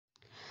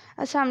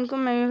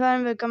Assalamualaikum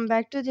everyone, welcome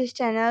back to this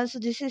channel. So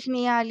this is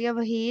me Alia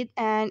Wahid,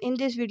 and in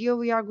this video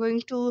we are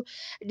going to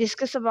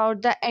discuss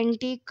about the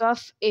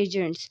anti-cough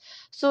agents.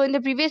 So in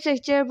the previous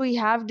lecture we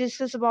have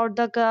discussed about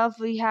the cough.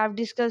 We have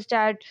discussed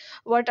that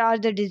what are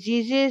the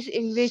diseases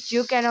in which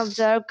you can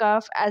observe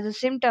cough as a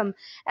symptom,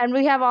 and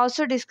we have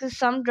also discussed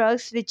some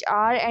drugs which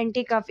are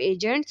anti-cough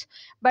agents.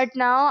 But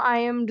now I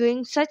am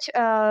doing such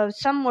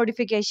some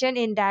modification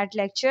in that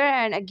lecture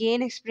and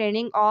again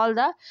explaining all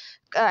the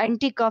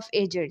anti-cough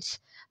agents.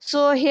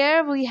 So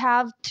here we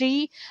have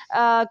three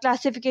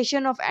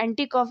classification of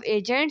anti-cough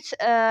agents,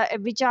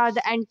 which are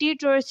the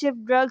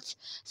anti-tussive drugs.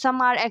 Some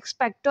are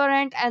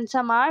expectorant and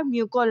some are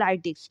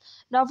mucolytics.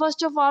 Now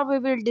first of all we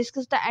will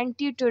discuss the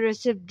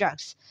anti-tussive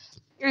drugs.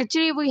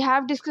 Actually, we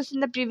have discussed in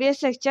the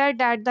previous lecture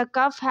that the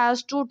cough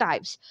has two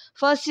types.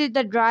 First is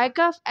the dry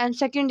cough and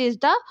second is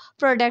the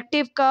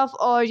productive cough,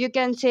 or you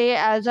can say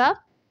as a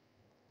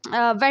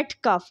wet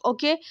cough.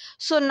 Okay,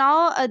 so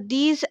now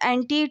these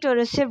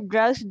anti-tussive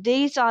drugs,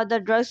 these are the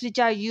drugs which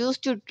are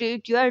used to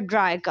treat your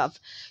dry cough.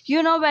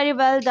 You know very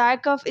well, dry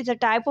cough is a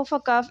type of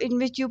a cough in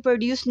which you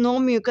produce no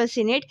mucus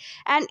in it,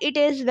 and it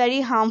is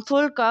very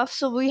harmful cough,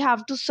 so we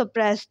have to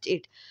suppress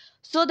it.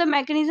 So the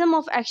mechanism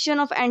of action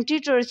of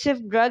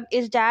anti-tussive drug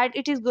is that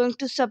it is going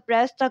to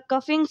suppress the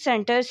coughing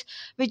centers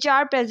which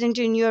are present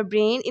in your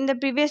brain. In the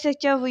previous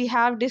lecture we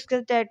have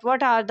discussed that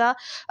what are the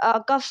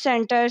cough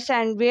centers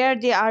and where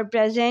they are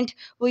present.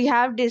 We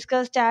have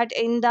discussed that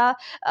in the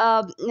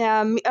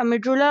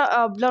medulla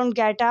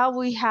oblongata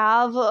we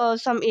have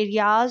some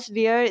areas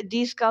where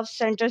these cough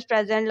centers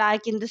present,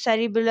 like in the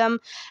cerebellum,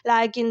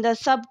 like in the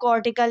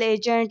subcortical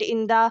agent,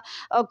 in the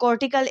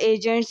cortical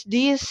agents.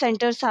 These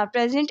centers are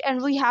present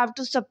and we have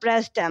to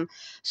suppress them.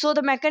 So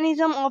the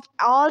mechanism of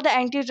all the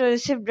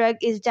antitussive drug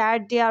is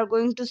that they are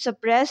going to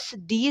suppress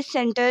these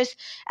centers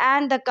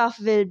and the cough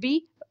will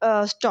be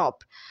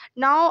stopped.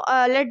 Now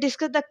let's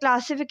discuss the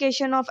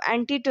classification of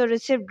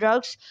antitussive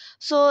drugs.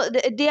 So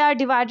they are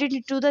divided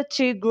into the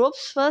three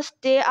groups. First,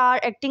 they are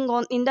acting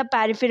on in the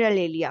peripheral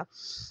area.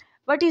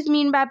 What is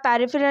mean by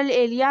peripheral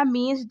area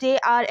means they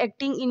are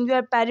acting in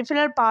your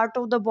peripheral part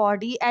of the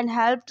body and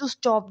help to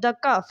stop the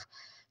cough.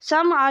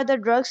 Some are the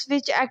drugs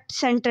which act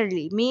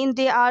centrally, mean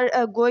they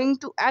are going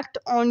to act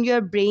on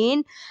your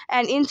brain,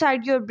 and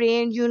inside your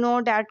brain you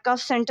know that cough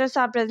centers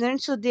are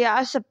present, so they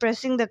are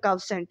suppressing the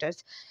cough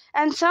centers.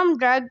 And some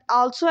drug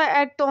also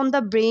act on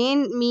the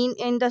brain, mean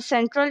in the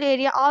central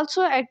area,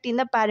 also act in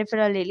the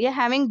peripheral area,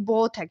 having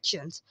both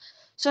actions.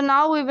 So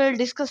now we will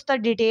discuss the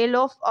detail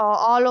of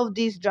all of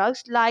these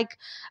drugs. Like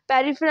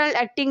peripheral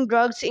acting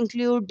drugs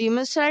include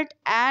demersalt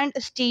and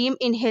steam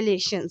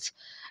inhalations.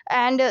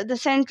 And the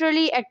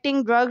centrally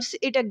acting drugs,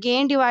 it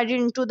again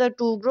divided into the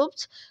two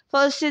groups.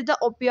 First is the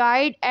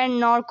opioid and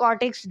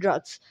narcotics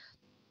drugs.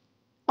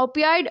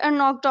 Opioid and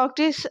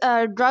narcotics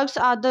drugs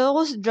are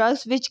those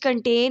drugs which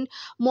contain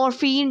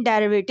morphine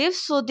derivatives.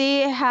 So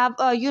they have,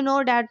 you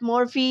know that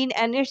morphine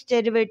and its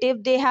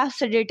derivative, they have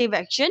sedative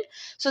action.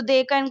 So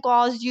they can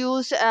cause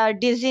you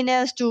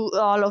dizziness to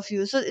all of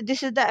you. So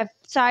this is the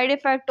side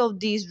effect of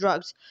these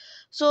drugs.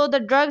 So the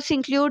drugs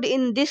include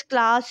in this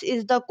class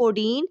is the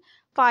codeine,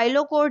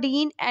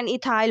 phylocodeine and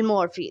ethyl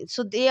morphine.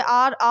 So they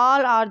are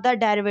all are the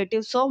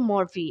derivatives of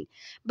morphine.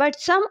 But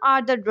some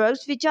are the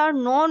drugs which are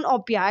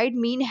non-opioid,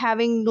 mean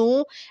having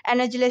no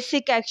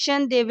analgesic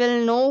action. They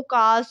will no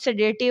cause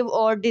sedative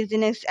or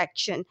dizziness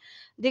action.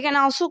 They can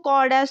also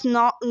called as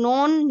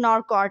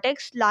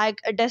non-narcotics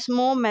like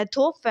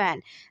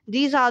desmomethofen.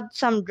 These are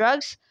some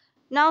drugs.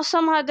 Now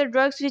some are the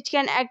drugs which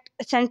can act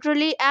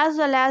centrally as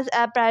well as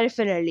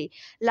peripherally,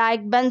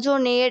 like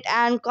benzonate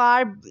and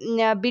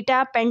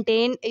beta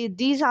pentane.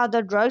 These are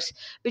the drugs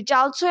which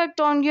also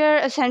act on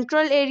your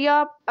central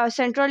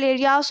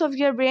areas of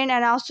your brain,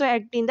 and also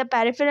act in the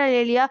peripheral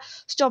area,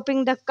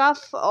 stopping the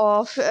cough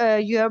of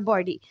your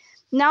body.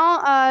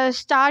 Now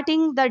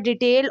starting the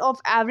detail of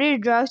every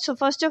drug. So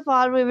first of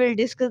all we will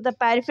discuss the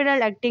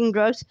peripheral acting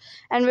drugs,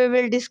 and we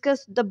will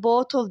discuss the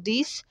both of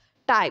these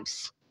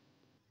types.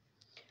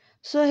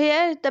 So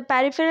here the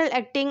peripheral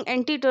acting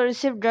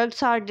antitussive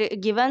drugs are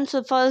given.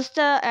 So first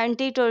the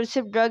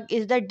antitussive drug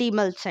is the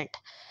demulcent.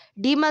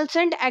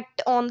 Demulcent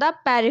act on the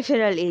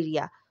peripheral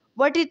area.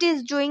 What it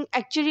is doing,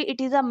 actually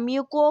it is a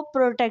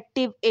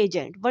mucoprotective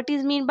agent. What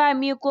is mean by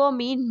muco?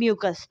 Mean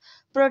mucus.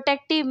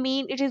 Protective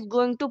mean it is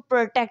going to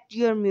protect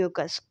your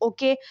mucus.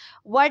 Okay,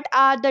 what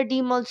are the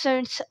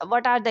demulcents?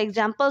 What are the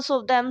examples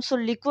of them? So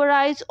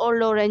licorice or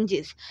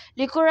lozenges.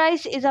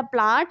 Licorice is a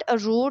plant, a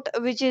root,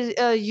 which is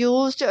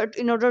used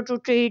in order to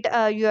treat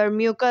your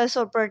mucus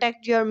or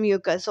protect your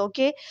mucus.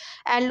 Okay,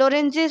 and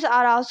lozenges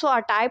are also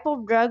a type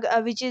of drug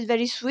which is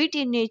very sweet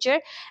in nature,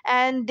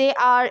 and they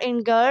are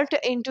engulfed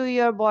into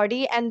your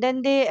body, and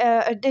then they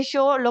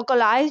show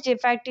localized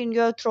effect in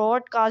your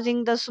throat,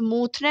 causing the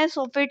smoothness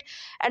of it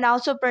and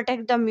also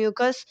protect the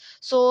mucus.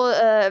 So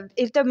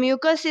if the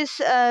mucus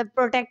is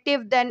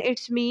protective, then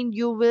it's mean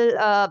you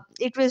will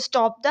it will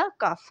stop the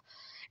cough.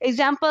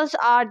 Examples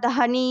are the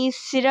honey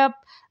syrup,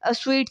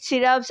 sweet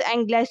syrups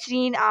and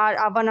glycerine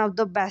are one of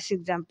the best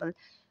example.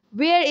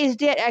 Where is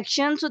their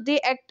action? So they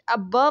act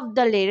above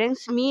the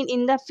larynx, mean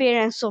in the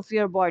pharynx of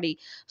your body.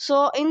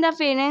 So in the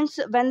pharynx,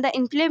 when the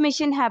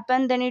inflammation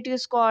happen, then it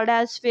is called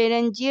as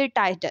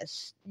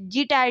pharyngitis.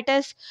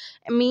 Gitis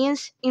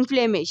means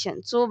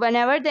inflammation. So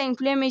whenever the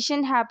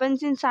inflammation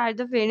happens inside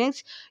the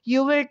pharynx,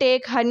 you will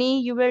take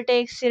honey, you will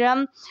take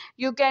serum,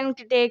 you can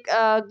take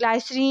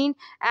glycerine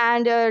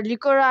and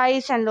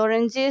licorice and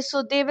lozenges.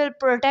 So they will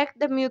protect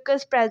the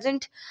mucus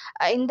present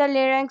in the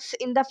larynx,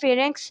 in the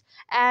pharynx,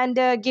 and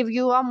give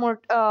you a more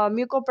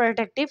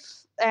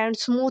mucoprotective and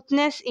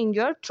smoothness in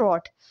your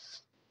throat.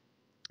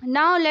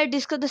 Now let's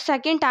discuss the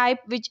second type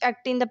which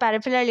act in the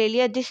peripheral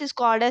area. This is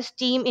called as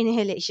steam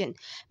inhalation.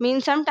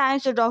 Means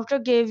sometimes the doctor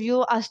gave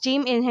you a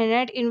steam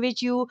inhalant in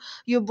which you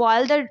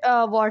boil the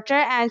water,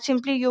 and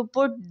simply you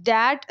put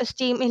that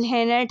steam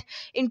inhalant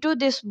into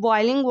this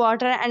boiling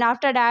water, and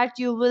after that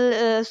you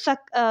will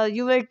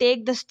you will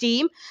take the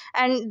steam,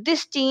 and this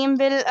steam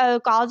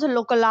will cause a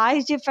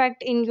localized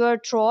effect in your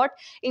throat,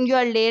 in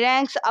your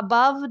larynx,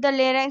 above the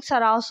larynx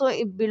or also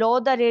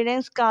below the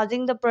larynx,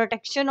 causing the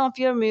protection of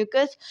your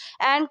mucus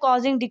and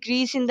causing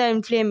decrease in the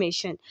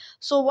inflammation.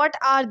 So what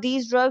are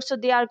these drugs? So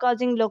they are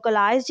causing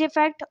localized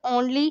effect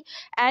only.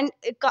 And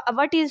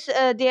what is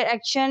their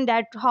action,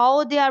 that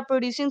how they are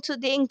producing? So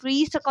they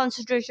increase the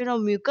concentration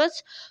of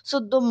mucus. So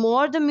the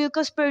more the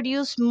mucus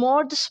produce,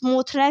 more the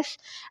smoothness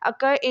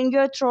occur in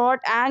your throat,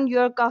 and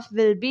your cough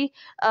will be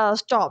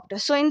stopped.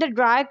 So in the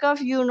dry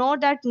cough, you know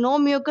that no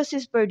mucus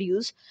is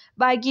produced.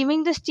 By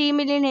giving the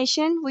steam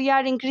inhalation, we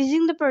are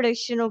increasing the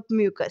production of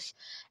mucus.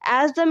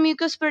 As the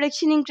mucus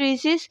production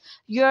increases,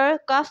 your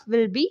cough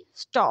will be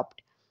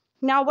stopped.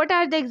 Now, what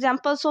are the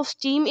examples of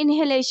steam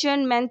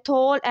inhalation?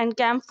 Menthol and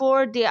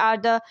camphor, they are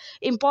the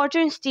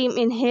important steam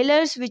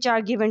inhalers which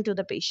are given to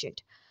the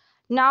patient.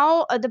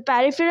 Now, the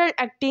peripheral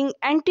acting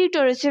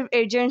antitussive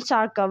agents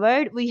are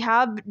covered. We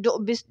have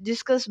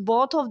discussed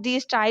both of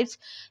these types.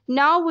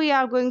 Now, we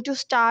are going to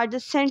start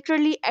the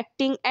centrally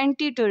acting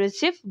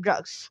antitussive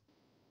drugs.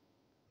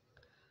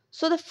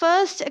 So the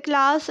first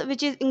class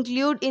which is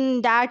included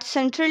in that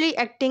centrally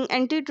acting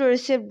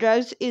antitussive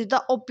drugs is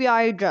the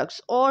opioid drugs,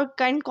 or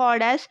can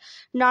called as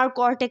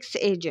narcotics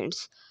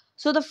agents.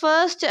 So the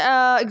first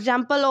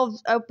example of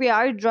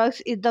opioid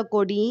drugs is the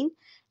codeine.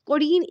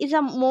 Codeine is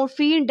a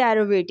morphine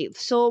derivative.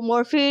 So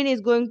morphine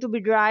is going to be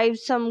derived,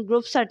 some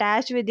groups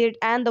attached with it,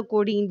 and the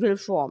codeine will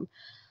form.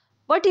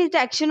 What is the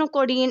action of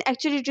codeine?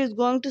 Actually, it is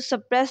going to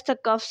suppress the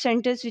cough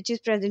centers which is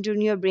present in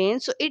your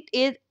brain. So it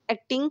is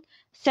acting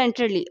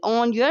centrally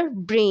on your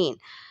brain.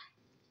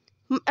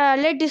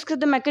 Let's discuss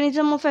the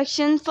mechanism of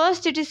action.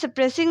 First, it is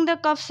suppressing the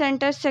cough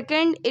center.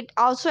 Second, it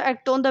also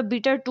acts on the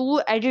beta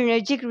 2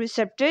 adrenergic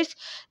receptors.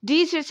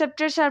 These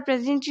receptors are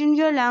present in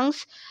your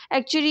lungs.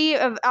 Actually,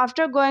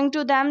 after going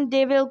to them,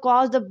 they will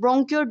cause the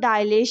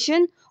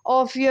bronchodilation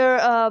of your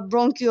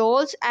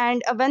bronchioles,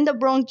 and when the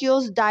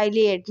bronchioles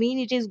dilate, mean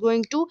it is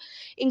going to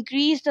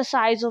increase the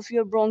size of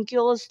your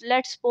bronchioles.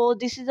 Let's suppose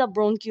this is a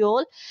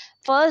bronchiole.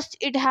 First,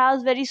 it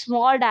has very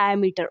small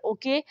diameter.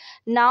 Okay,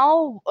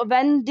 now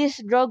when this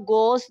drug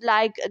goes,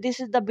 like this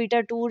is the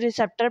beta 2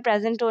 receptor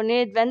present on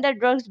it, when the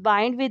drugs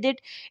bind with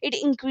it, it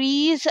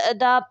increase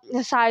the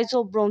size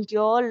of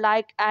bronchiole,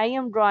 like I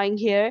am drawing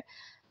here.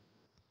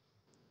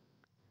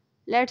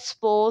 Let's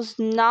suppose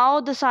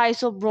now the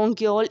size of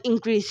bronchiole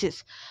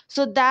increases.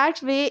 So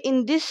that way,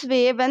 in this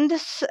way, when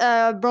this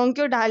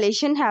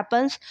bronchodilation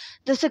happens,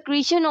 the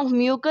secretion of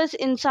mucus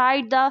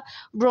inside the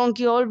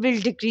bronchiole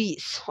will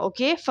decrease.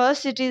 Okay,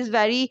 first it is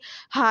very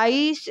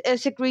high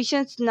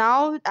secretions.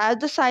 Now as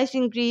the size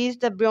increase,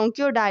 the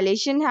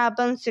bronchodilation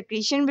happens,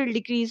 secretion will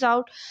decrease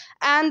out,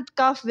 and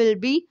cough will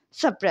be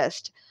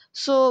suppressed.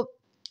 So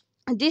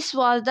this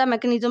was the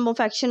mechanism of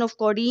action of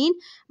codeine,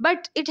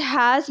 but it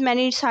has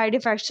many side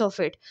effects of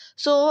it.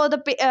 So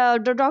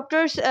the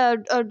doctors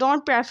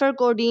don't prefer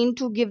codeine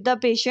to give the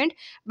patient,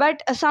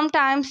 but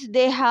sometimes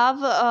they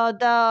have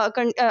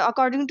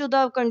according to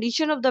the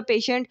condition of the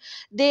patient,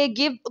 they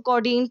give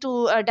codeine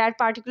to that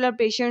particular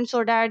patient,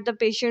 so that the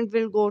patient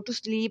will go to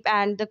sleep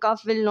and the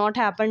cough will not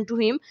happen to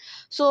him.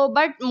 So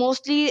but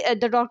mostly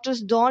the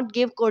doctors don't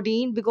give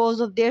codeine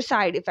because of their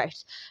side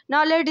effects.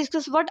 Now let's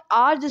discuss what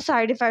are the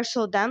side effects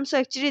of them. So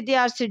actually they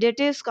are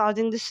sedatives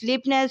causing the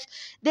sleepiness.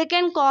 They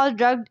can cause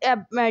drug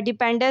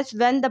dependence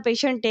when the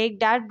patient take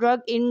that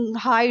drug in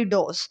high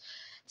dose.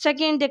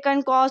 Second, they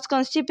can cause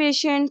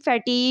constipation,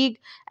 fatigue,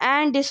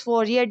 and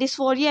dysphoria.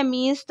 Dysphoria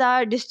means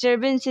the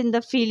disturbance in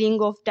the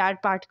feeling of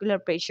that particular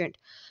patient.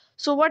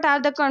 So, what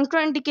are the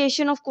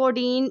contraindication of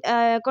codeine?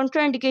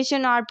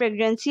 Contraindication are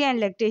pregnancy and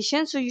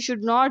lactation. So, you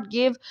should not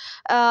give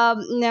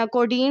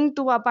codeine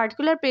to a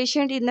particular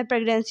patient in the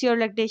pregnancy or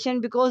lactation,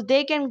 because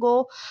they can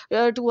go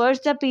towards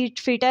the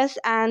fetus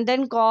and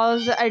then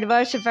cause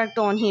adverse effect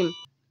on him.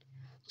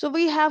 So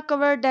we have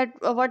covered that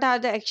what are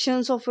the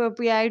actions of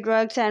opioid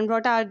drugs, and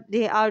what are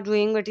they are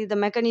doing, what is the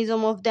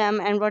mechanism of them,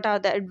 and what are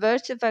the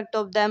adverse effect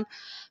of them.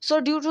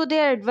 So due to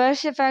their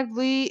adverse effect,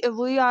 we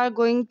are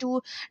going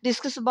to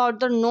discuss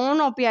about the non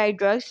opioid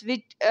drugs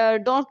which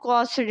don't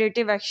cause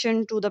sedative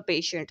action to the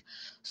patient.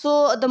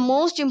 So the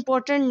most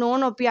important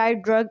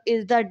non-opioid drug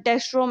is the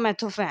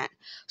dextromethorphan.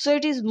 So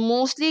it is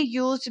mostly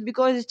used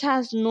because it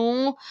has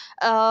no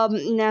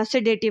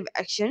sedative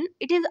action.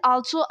 It is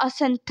also a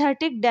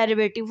synthetic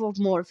derivative of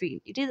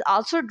morphine. It is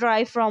also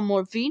derived from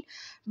morphine,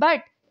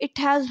 but it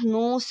has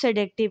no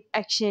sedative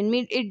action.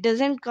 Mean it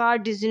doesn't cause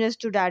dizziness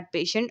to that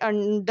patient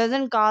and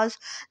doesn't cause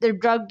the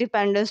drug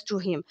dependence to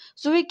him.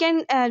 So we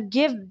can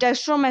give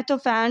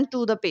dextromethorphan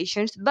to the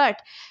patients,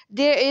 but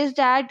there is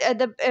that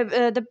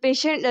the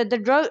patient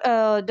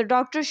the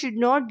doctor should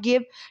not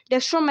give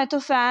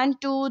dextromethorphan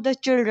to the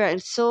children.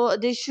 So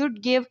they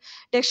should give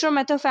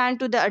dextromethorphan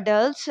to the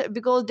adults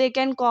because they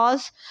can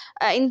cause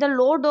in the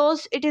low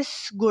dose it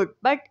is good,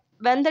 but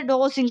when the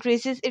dose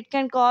increases it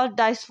can cause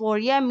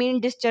dysphoria, mean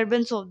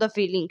disturbance of the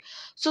feeling.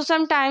 So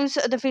sometimes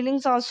the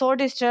feelings are so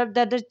disturbed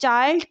that the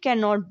child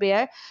cannot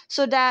bear,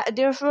 so that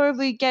therefore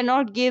we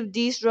cannot give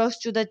these drugs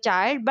to the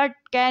child but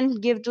can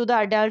give to the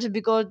adults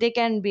because they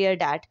can bear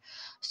that.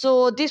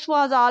 So this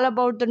was all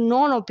about the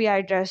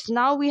non-opioid drugs.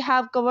 Now we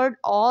have covered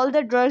all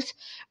the drugs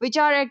which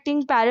are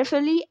acting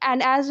peripherally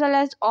and as well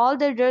as all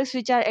the drugs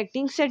which are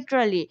acting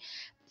centrally.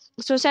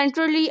 So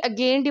centrally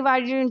again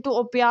divided into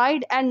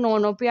opioid and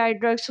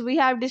non-opioid drugs. So we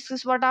have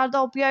discussed what are the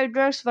opioid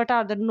drugs, what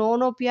are the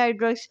non-opioid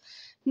drugs.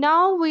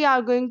 Now we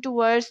are going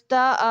towards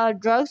the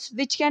drugs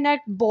which can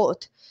act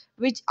both,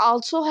 which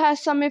also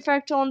has some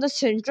effect on the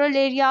central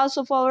areas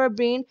of our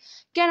brain,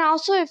 can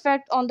also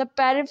affect on the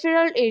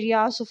peripheral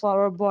areas of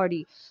our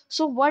body.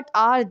 So what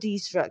are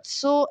these drugs?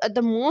 So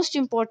the most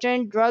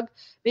important drug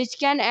which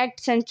can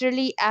act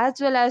centrally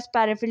as well as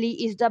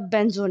peripherally is the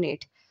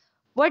benzonate.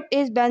 What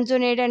is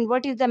benzonate and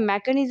what is the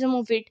mechanism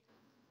of it?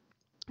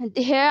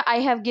 Here I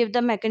have give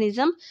the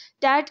mechanism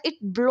that it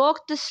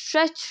block the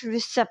stretch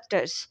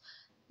receptors.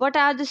 What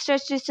are the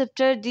stretch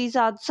receptors? These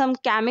are some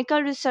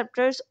chemical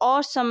receptors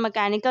or some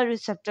mechanical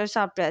receptors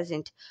are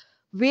present.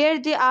 Where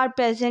they are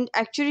present,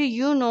 actually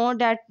you know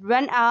that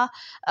when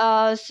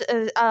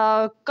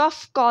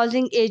cough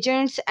causing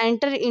agents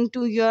enter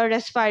into your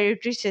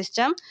respiratory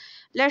system.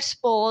 Let's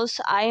suppose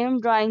I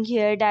am drawing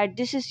here that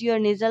this is your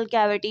nasal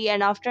cavity,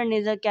 and after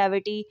nasal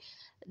cavity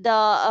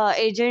the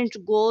agent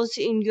goes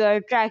in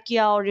your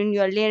trachea or in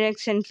your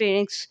larynx and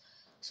pharynx.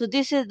 So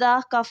this is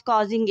the cough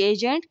causing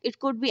agent. It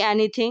could be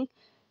anything.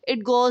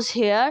 It goes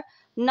here.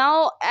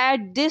 Now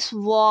at this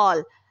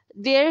wall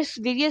there's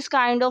various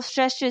kind of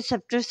stress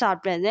receptors are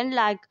present.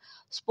 Like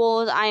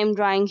suppose I am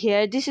drawing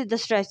here, this is the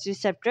stress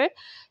receptor.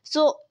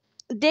 So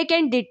they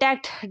can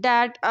detect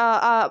that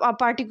a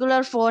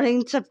particular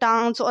foreign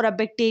substance or a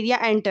bacteria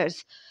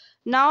enters.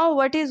 Now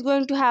what is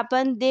going to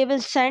happen, they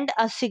will send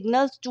a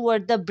signal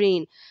toward the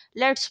brain.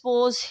 Let's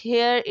suppose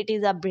here it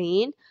is a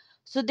brain.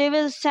 So they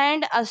will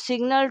send a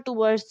signal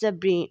towards the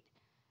brain,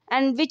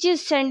 and which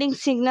is sending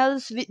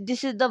signals.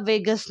 This is the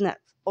vagus nerve.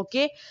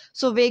 Okay,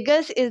 so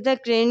vagus is the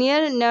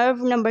cranial nerve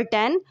number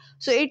 10.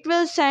 So it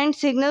will send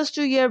signals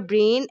to your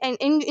brain, and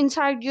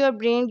inside your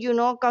brain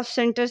cuff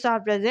centers are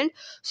present.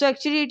 So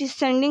actually it is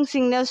sending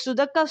signals to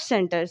the cuff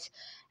centers,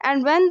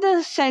 and when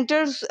the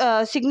centers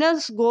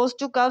signals goes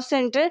to cuff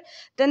center,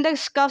 then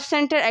the cuff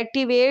center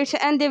activates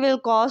and they will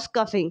cause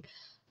cuffing.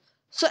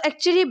 So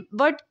actually,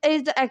 what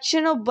is the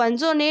action of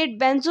benzonate?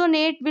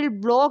 Benzonate will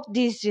block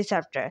these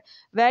receptor.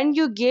 When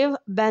you give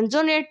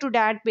benzonate to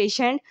that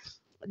patient,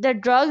 the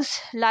drugs,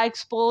 like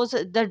suppose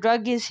the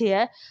drug is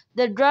here,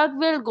 the drug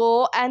will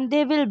go and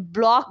they will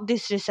block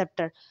this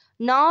receptor.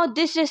 Now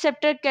this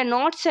receptor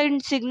cannot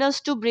send signals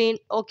to brain.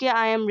 Okay,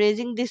 I am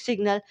raising this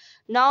signal.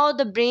 Now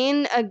the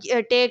brain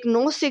take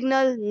no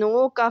signal,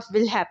 no cough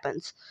will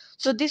happens.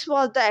 So this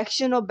was the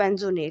action of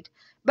benzonate,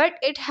 but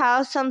it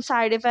has some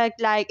side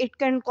effect, like it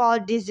can cause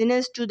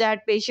dizziness to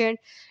that patient.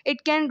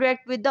 It can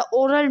react with the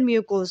oral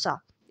mucosa.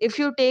 If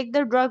you take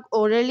the drug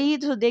orally,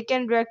 so they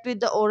can react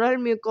with the oral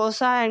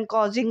mucosa and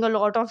causing a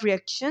lot of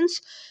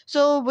reactions.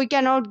 So we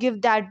cannot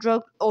give that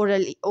drug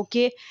orally.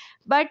 Okay,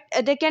 but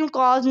they can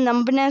cause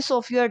numbness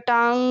of your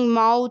tongue,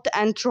 mouth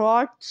and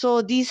throat.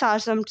 So these are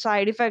some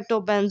side effects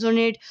of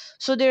benzonate.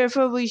 So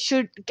therefore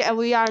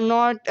we are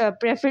not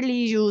preferably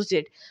use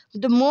it.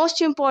 The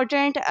most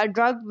important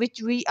drug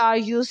which we are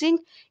using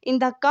in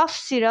the cough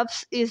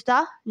syrups is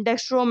the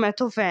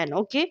dextromethorphan.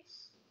 Okay,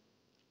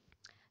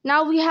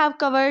 now we have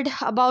covered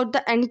about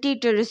the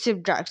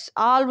antitussive drugs.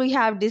 All we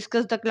have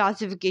discussed the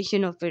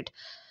classification of it.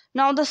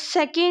 Now the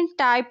second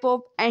type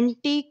of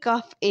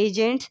anti-cough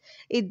agent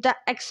is the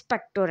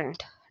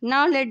expectorant.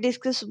 Now let's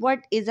discuss what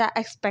is a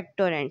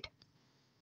expectorant.